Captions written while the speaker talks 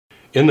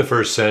In the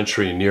first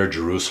century near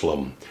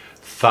Jerusalem,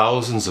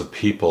 thousands of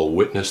people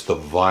witnessed the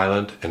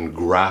violent and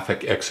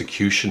graphic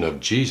execution of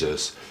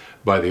Jesus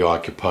by the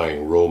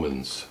occupying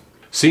Romans.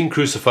 Seeing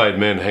crucified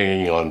men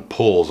hanging on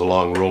poles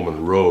along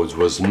Roman roads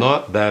was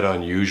not that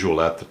unusual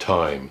at the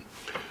time.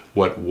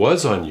 What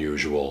was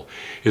unusual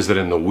is that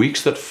in the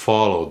weeks that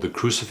followed the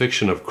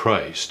crucifixion of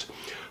Christ,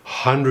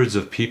 hundreds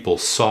of people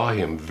saw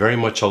him very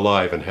much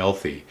alive and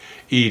healthy,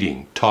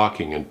 eating,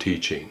 talking, and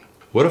teaching.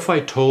 What if I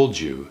told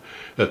you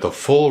that the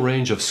full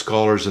range of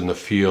scholars in the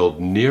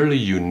field nearly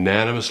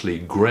unanimously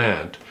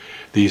grant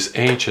these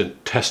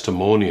ancient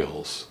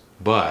testimonials?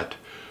 But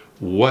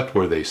what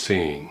were they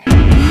seeing?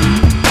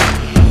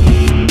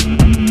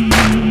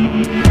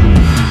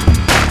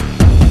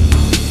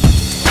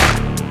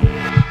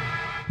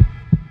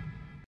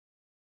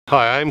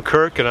 Hi, I'm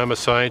Kirk, and I'm a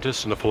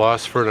scientist and a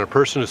philosopher and a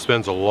person who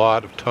spends a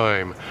lot of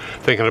time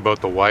thinking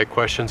about the why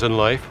questions in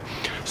life.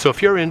 So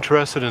if you're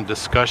interested in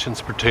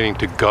discussions pertaining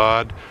to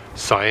God,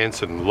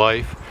 science, and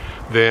life,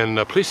 then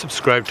please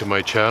subscribe to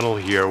my channel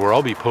here, where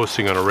I'll be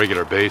posting on a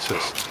regular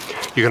basis.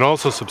 You can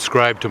also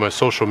subscribe to my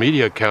social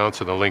media accounts,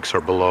 and the links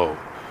are below.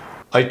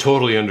 I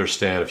totally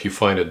understand if you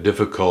find it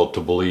difficult to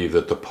believe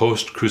that the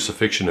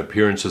post-crucifixion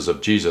appearances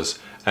of Jesus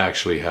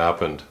actually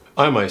happened.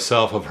 I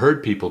myself have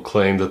heard people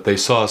claim that they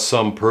saw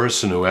some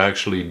person who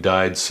actually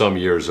died some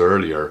years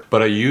earlier,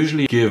 but I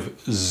usually give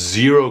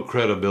zero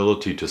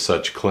credibility to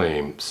such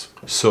claims.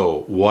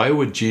 So why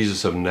would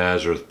Jesus of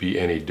Nazareth be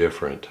any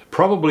different?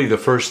 Probably the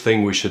first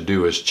thing we should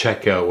do is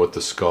check out what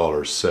the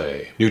scholars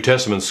say. New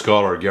Testament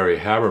scholar Gary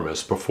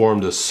Habermas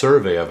performed a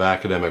survey of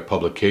academic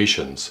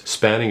publications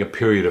spanning a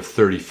period of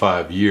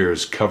 35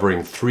 years,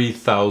 covering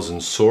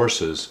 3,000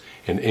 sources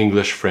in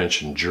English,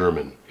 French, and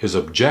German. His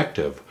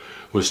objective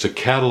was to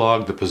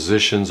catalog the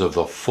positions of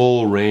the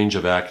full range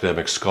of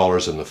academic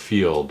scholars in the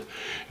field,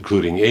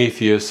 including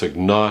atheists,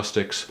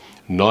 agnostics,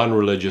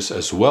 non-religious,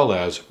 as well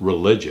as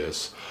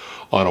religious,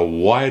 on a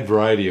wide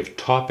variety of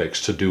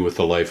topics to do with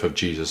the life of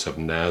Jesus of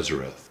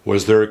Nazareth.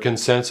 Was there a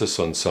consensus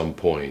on some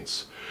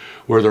points?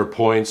 Were there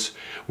points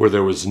where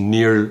there was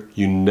near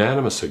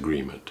unanimous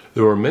agreement?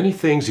 There were many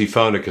things he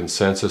found a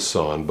consensus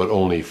on, but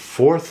only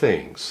 4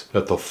 things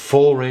that the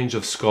full range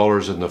of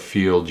scholars in the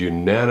field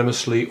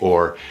unanimously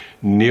or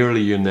nearly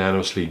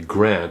unanimously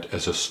grant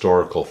as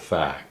historical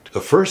fact.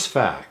 The first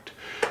fact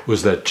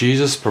was that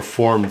Jesus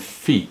performed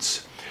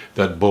feats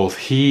that both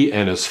he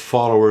and his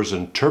followers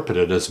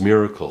interpreted as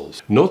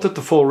miracles. Note that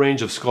the full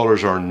range of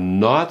scholars are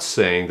not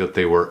saying that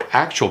they were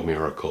actual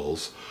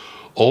miracles,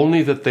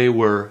 only that they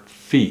were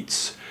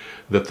feats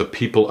that the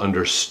people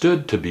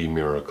understood to be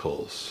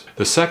miracles.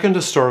 The second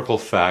historical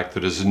fact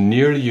that is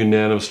nearly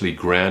unanimously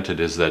granted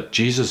is that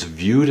Jesus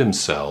viewed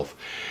himself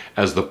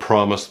as the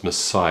promised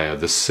Messiah,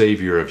 the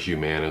Savior of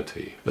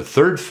humanity. The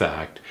third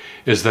fact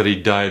is that he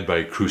died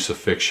by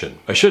crucifixion.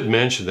 I should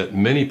mention that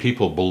many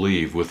people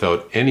believe,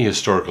 without any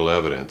historical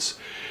evidence,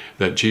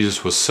 that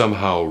Jesus was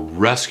somehow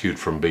rescued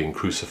from being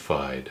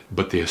crucified.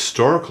 But the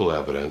historical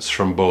evidence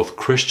from both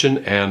Christian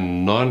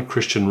and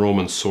non-Christian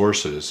Roman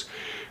sources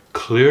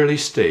clearly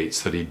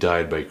states that he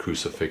died by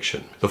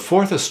crucifixion. The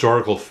fourth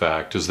historical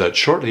fact is that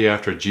shortly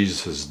after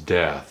Jesus'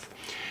 death,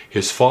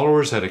 his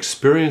followers had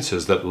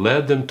experiences that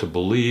led them to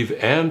believe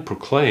and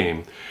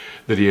proclaim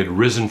that he had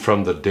risen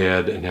from the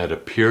dead and had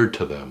appeared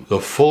to them. The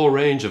full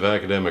range of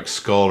academic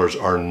scholars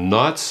are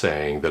not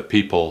saying that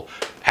people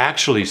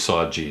actually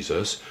saw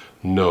Jesus.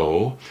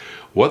 No,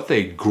 what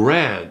they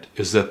grant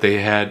is that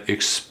they had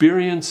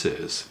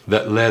experiences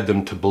that led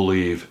them to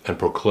believe and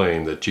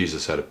proclaim that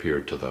Jesus had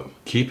appeared to them.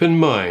 Keep in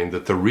mind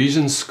that the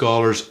reason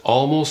scholars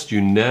almost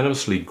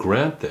unanimously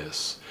grant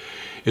this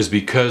is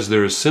because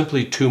there is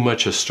simply too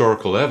much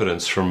historical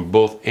evidence from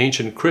both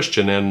ancient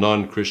Christian and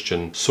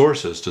non-Christian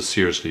sources to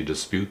seriously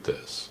dispute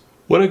this.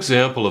 One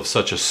example of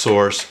such a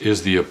source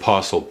is the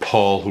Apostle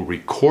Paul, who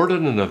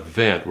recorded an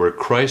event where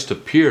Christ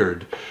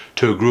appeared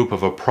to a group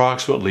of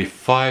approximately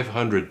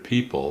 500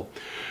 people,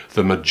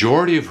 the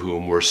majority of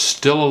whom were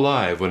still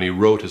alive when he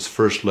wrote his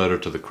first letter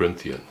to the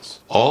Corinthians.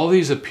 All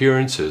these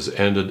appearances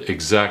ended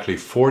exactly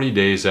 40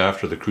 days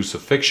after the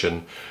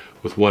crucifixion,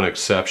 with one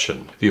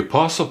exception. The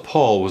Apostle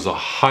Paul was a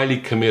highly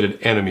committed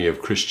enemy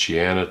of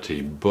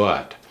Christianity,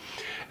 but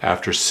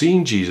after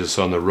seeing Jesus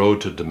on the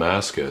road to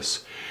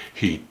Damascus,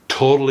 he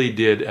totally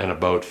did an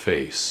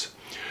about-face.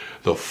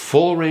 The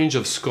full range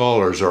of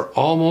scholars are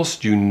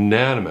almost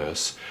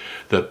unanimous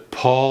that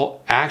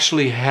Paul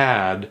actually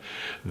had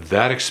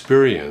that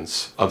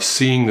experience of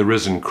seeing the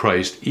risen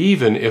Christ,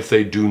 even if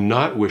they do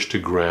not wish to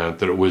grant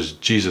that it was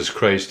Jesus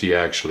Christ he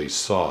actually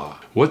saw.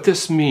 What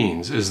this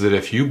means is that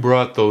if you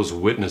brought those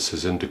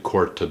witnesses into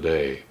court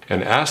today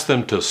and asked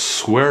them to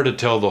swear to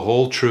tell the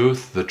whole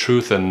truth,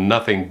 and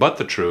nothing but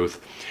the truth,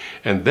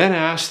 and then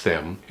asked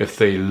them if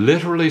they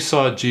literally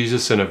saw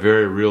Jesus in a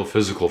very real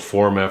physical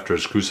form after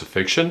his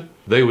crucifixion,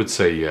 they would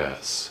say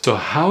yes. So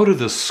how do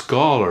the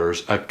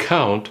scholars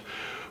account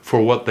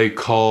for what they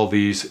call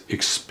these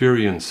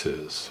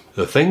experiences?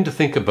 The thing to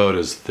think about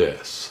is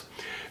this.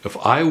 If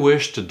I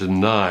wish to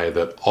deny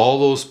that all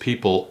those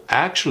people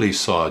actually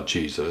saw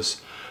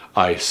Jesus,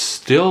 I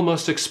still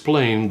must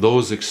explain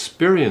those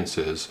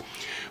experiences,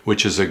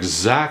 which is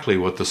exactly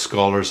what the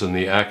scholars in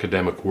the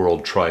academic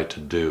world try to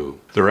do.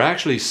 There are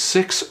actually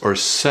 6 or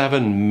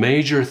 7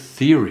 major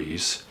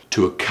theories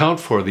to account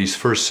for these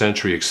first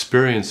century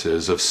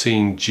experiences of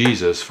seeing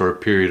Jesus for a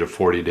period of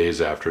 40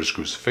 days after his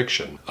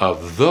crucifixion.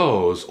 Of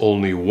those,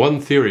 only one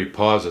theory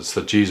posits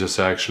that Jesus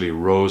actually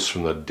rose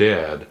from the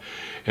dead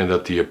and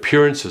that the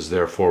appearances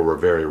therefore were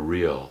very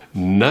real.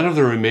 None of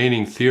the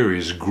remaining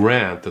theories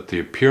grant that the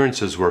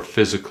appearances were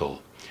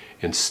physical.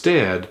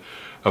 Instead,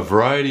 a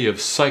variety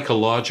of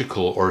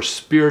psychological or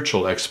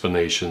spiritual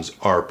explanations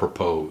are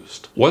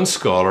proposed. One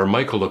scholar,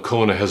 Michael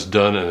Licona, has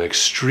done an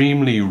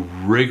extremely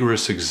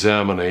rigorous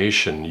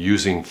examination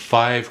using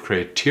 5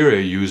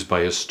 criteria used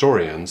by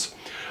historians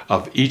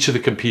of each of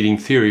the competing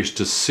theories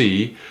to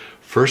see,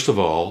 first of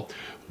all,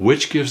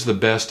 which gives the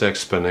best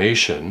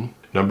explanation.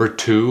 Number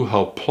 2,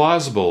 how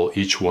plausible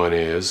each one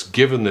is,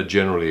 given the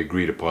generally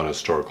agreed upon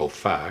historical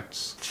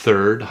facts.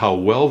 Third, how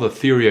well the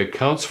theory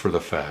accounts for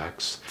the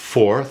facts.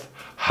 Fourth,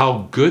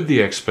 how good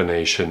the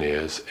explanation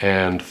is.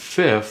 And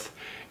fifth,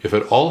 if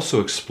it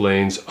also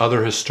explains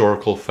other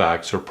historical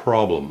facts or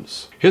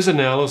problems. His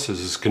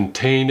analysis is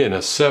contained in a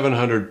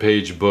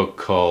 700-page book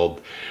called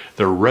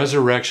The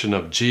Resurrection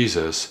of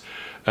Jesus,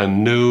 a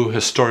New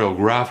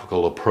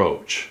Historiographical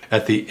Approach.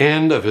 At the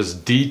end of his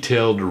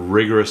detailed,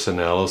 rigorous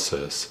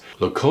analysis,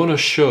 Licona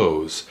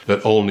shows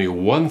that only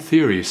one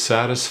theory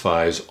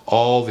satisfies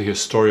all the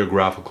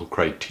historiographical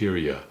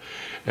criteria,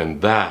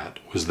 and that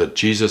was that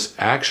Jesus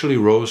actually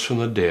rose from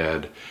the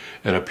dead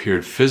and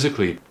appeared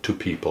physically to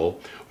people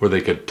where they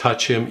could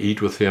touch him,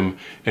 eat with him,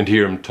 and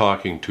hear him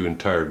talking to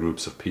entire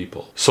groups of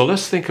people. So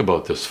let's think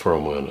about this for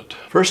a minute.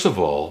 First of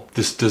all,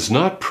 this does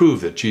not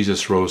prove that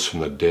Jesus rose from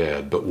the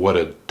dead, but what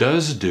it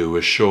does do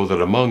is show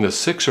that among the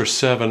 6 or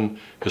 7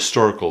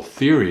 historical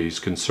theories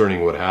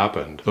concerning what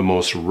happened, the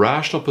most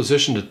rational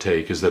position to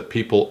take is that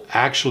people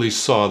actually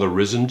saw the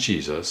risen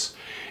Jesus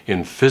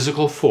in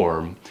physical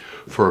form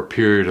for a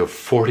period of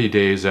 40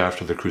 days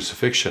after the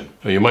crucifixion.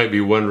 Now, you might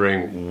be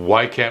wondering,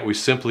 why can't we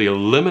simply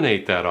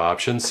eliminate that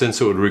option since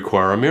it would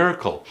require a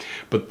miracle?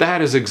 But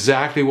that is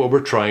exactly what we're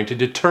trying to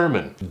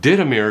determine.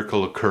 Did a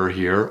miracle occur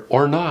here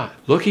or not?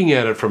 Looking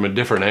at it from a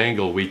different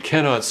angle, we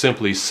cannot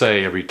simply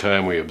say every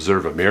time we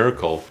observe a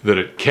miracle that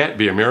it can't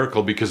be a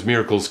miracle because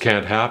miracles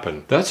can't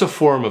happen. That's a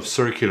form of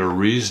circular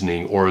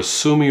reasoning or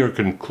assuming your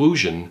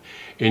conclusion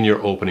in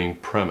your opening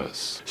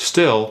premise.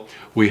 Still,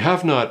 we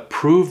have not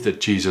proved that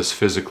Jesus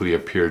physically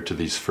appeared to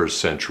these first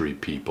century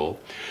people,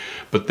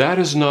 but that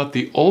is not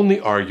the only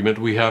argument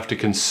we have to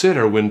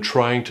consider when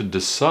trying to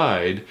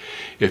decide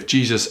if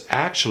Jesus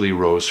actually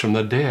rose from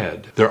the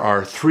dead. There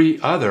are 3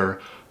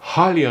 other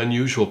highly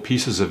unusual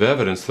pieces of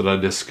evidence that I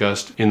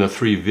discussed in the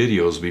 3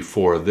 videos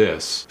before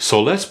this.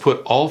 So let's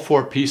put all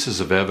 4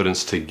 pieces of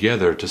evidence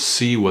together to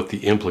see what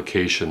the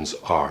implications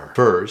are.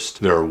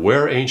 First, there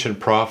were ancient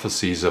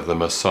prophecies of the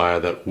Messiah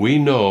that we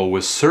know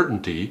with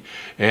certainty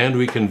and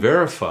we can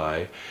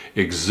verify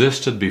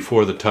existed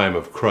before the time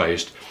of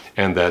Christ,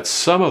 and that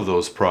some of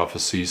those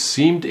prophecies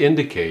seem to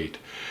indicate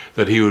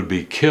that he would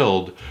be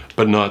killed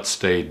but not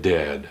stay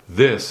dead.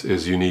 This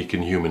is unique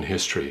in human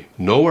history.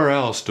 Nowhere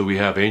else do we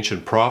have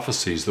ancient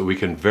prophecies that we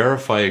can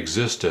verify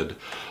existed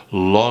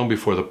long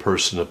before the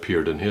person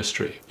appeared in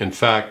history. In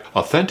fact,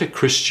 authentic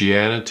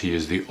Christianity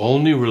is the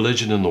only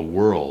religion in the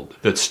world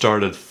that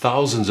started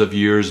thousands of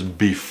years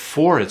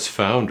before its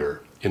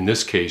founder, in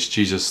this case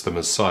Jesus the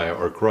Messiah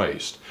or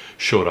Christ,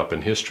 showed up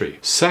in history.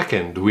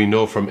 Second, we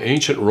know from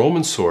ancient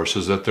Roman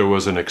sources that there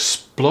was an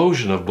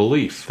explosion of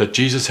belief that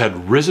Jesus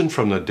had risen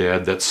from the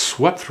dead that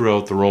swept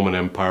throughout the Roman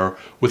Empire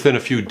within a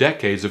few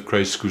decades of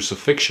Christ's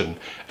crucifixion,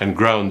 and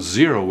ground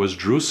zero was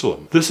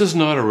Jerusalem. This is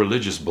not a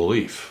religious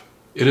belief.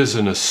 It is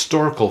an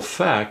historical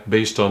fact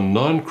based on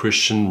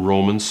non-Christian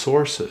Roman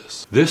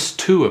sources. This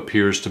too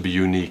appears to be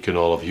unique in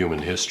all of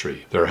human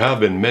history. There have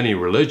been many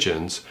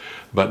religions,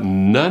 but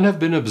none have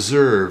been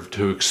observed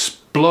to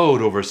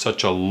explode over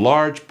such a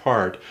large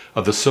part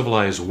of the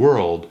civilized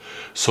world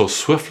so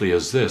swiftly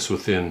as this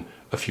within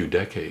a few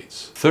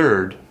decades.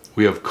 Third,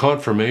 we have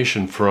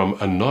confirmation from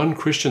a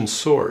non-Christian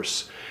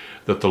source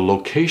that the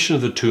location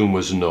of the tomb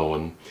was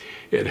known,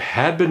 it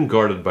had been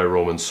guarded by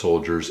Roman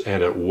soldiers,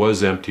 and it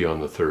was empty on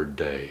the 3rd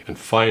day. And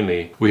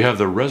finally, we have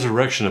the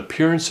resurrection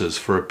appearances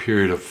for a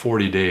period of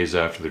 40 days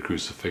after the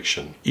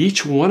crucifixion.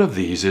 Each one of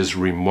these is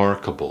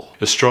remarkable.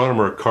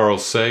 Astronomer Carl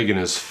Sagan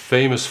is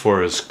famous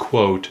for his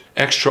quote,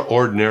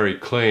 "Extraordinary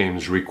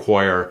claims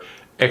require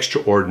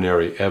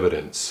extraordinary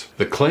evidence."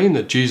 The claim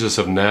that Jesus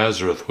of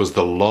Nazareth was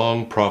the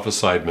long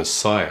prophesied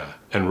Messiah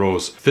and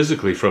rose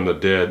physically from the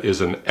dead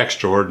is an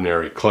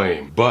extraordinary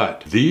claim.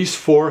 But these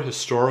 4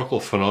 historical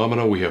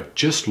phenomena we have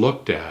just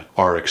looked at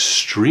are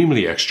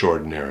extremely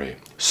extraordinary.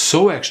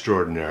 So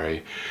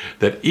extraordinary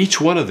that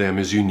each one of them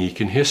is unique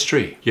in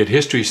history. Yet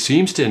history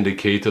seems to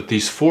indicate that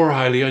these 4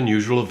 highly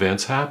unusual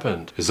events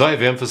happened. As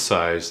I've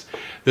emphasized,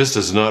 this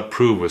does not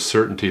prove with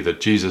certainty that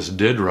Jesus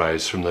did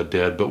rise from the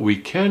dead, but we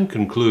can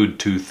conclude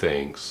 2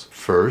 things.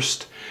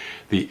 First,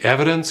 The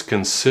evidence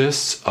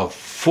consists of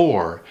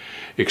 4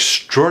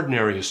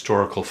 extraordinary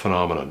historical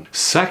phenomena.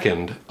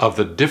 Second, of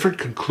the different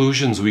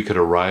conclusions we could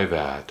arrive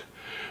at,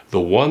 the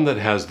one that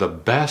has the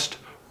best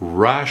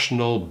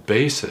rational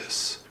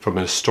basis from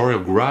a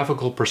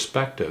historiographical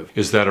perspective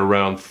is that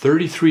around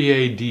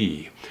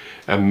 33 AD,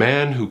 a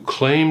man who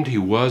claimed he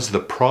was the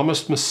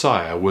promised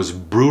Messiah was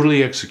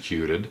brutally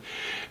executed,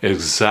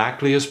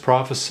 exactly as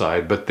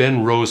prophesied, but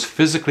then rose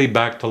physically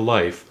back to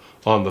life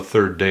on the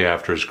 3rd day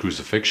after his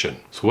crucifixion.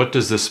 So what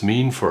does this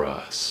mean for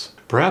us?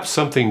 Perhaps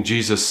something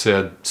Jesus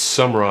said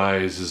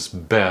summarizes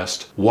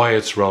best why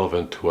it's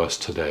relevant to us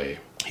today.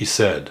 He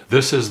said,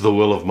 "This is the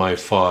will of my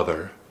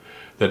Father,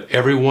 that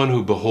everyone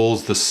who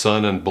beholds the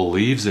Son and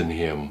believes in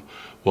him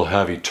will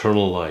have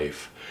eternal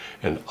life,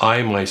 and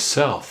I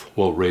myself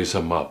will raise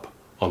him up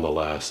on the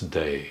last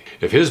day."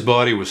 If his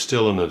body was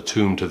still in a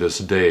tomb to this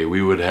day,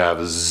 we would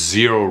have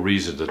 0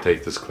 reason to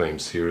take this claim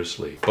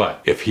seriously. But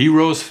if he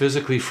rose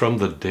physically from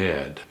the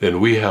dead, then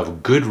we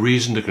have good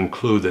reason to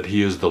conclude that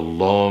he is the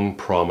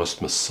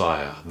long-promised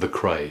Messiah, the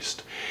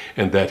Christ,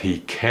 and that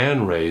he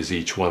can raise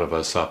each one of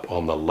us up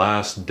on the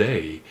last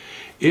day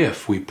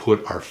if we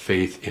put our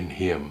faith in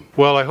him.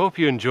 Well, I hope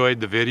you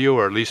enjoyed the video,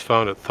 or at least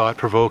found it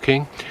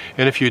thought-provoking.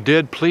 And if you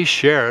did, please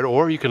share it,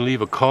 or you can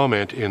leave a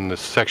comment in the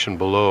section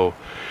below.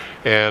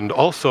 And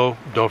also,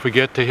 don't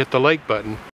forget to hit the like button.